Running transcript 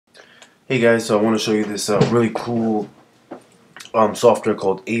Hey guys, so I want to show you this really cool software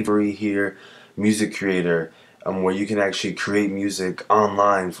called Aviary here, Music Creator, where you can actually create music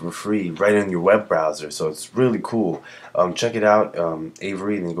online for free right in your web browser. So it's really cool. Check it out,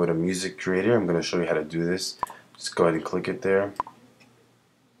 Aviary, and then go to Music Creator. I'm going to show you how to do this. Just go ahead and click it there.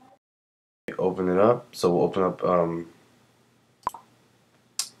 Open it up. So we'll open up.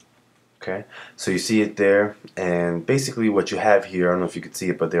 Okay, so you see it there, and basically what you have here, I don't know if you can see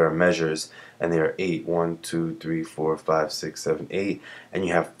it, but there are measures, and there are 8, 1, 2, 3, 4, 5, 6, 7, 8, and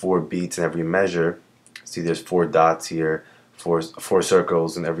you have 4 beats in every measure. See, there's 4 dots here, four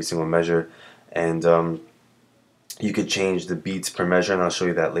circles in every single measure, and you could change the beats per measure, and I'll show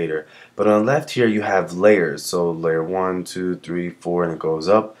you that later. But on the left here, you have layers, so layer 1, 2, 3, 4, and it goes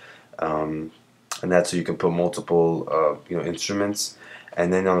up, and that's so you can put multiple instruments.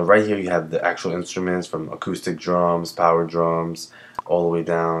 And then on the right here you have the actual instruments, from acoustic drums, power drums, all the way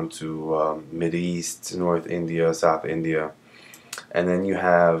down to Mid East, North India, South India. And then you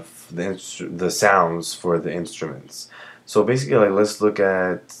have the sounds for the instruments. So basically, like, let's look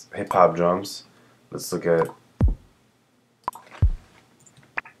at hip hop drums. Let's look at,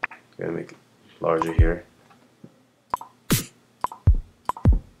 gonna make it larger here.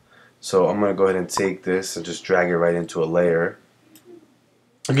 So I'm gonna go ahead and take this and just drag it right into a layer.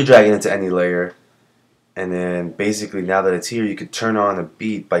 You can drag it into any layer, and then basically now that it's here, you can turn on a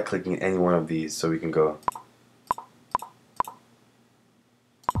beat by clicking any one of these. So we can go.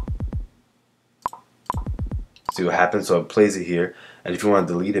 See what happens? So it plays it here, and if you want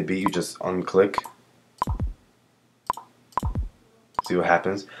to delete a beat, you just unclick. See what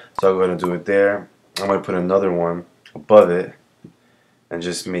happens? So I'll go ahead and do it there. I'm going to put another one above it and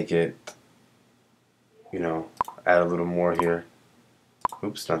just make it, add a little more here.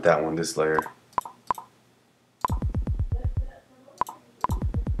 Oops, not that one, this layer.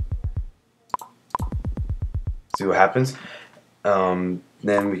 See what happens? Then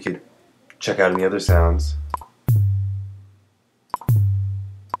we could check out any other sounds.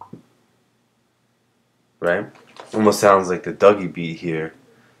 Right? Almost sounds like the Dougie beat here.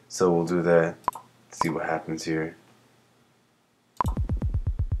 So we'll do that. See what happens here.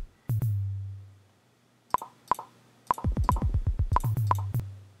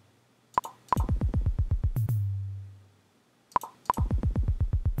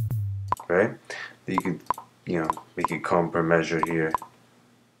 Right? That you could, make it come per measure here.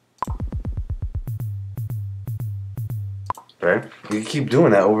 Right? You can keep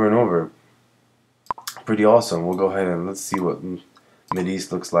doing that over and over. Pretty awesome. We'll go ahead and let's see what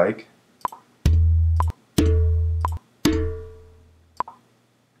Mideast looks like.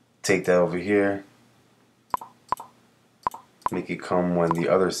 Take that over here. Make it come when the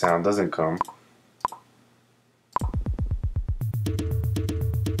other sound doesn't come.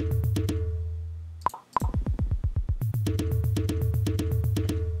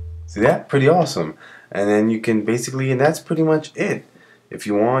 See that? Pretty awesome. And then you can basically, and that's pretty much it. If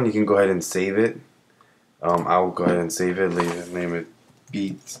you want, you can go ahead and save it. I'll go ahead and save it. Name it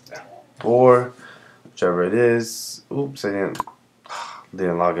Beat 4, whichever it is. Oops, I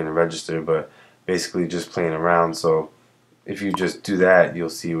didn't log in and register, but basically just playing around. So if you just do that, you'll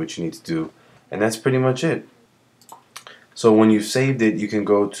see what you need to do. And that's pretty much it. So when you've saved it, you can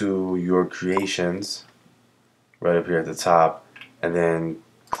go to your creations right up here at the top, and then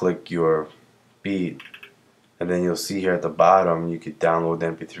click your beat, and then you'll see here at the bottom you could download the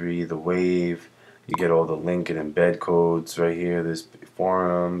MP3, the wave, you get all the link and embed codes right here, there's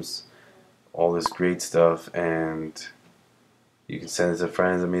forums, all this great stuff, and you can send it to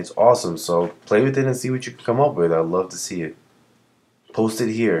friends. I mean, it's awesome. So play with it and see what you can come up with. I'd love to see it. Post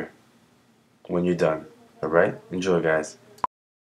it here when you're done. Alright? Enjoy, guys.